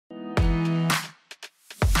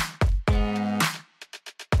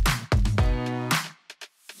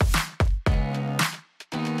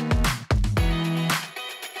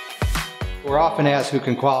We're often asked who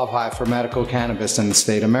can qualify for medical cannabis in the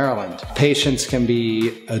state of Maryland. Patients can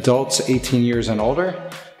be adults 18 years and older,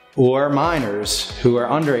 or minors who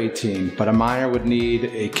are under 18, but a minor would need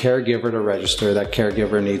a caregiver to register. That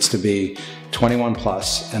caregiver needs to be 21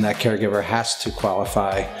 plus, and that caregiver has to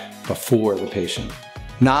qualify before the patient.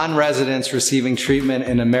 Non-residents receiving treatment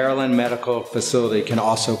in a Maryland medical facility can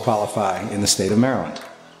also qualify in the state of Maryland.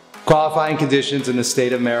 Qualifying conditions in the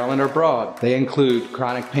state of Maryland are broad. They include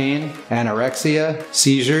chronic pain, anorexia,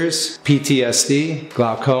 seizures, PTSD,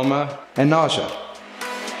 glaucoma, and nausea.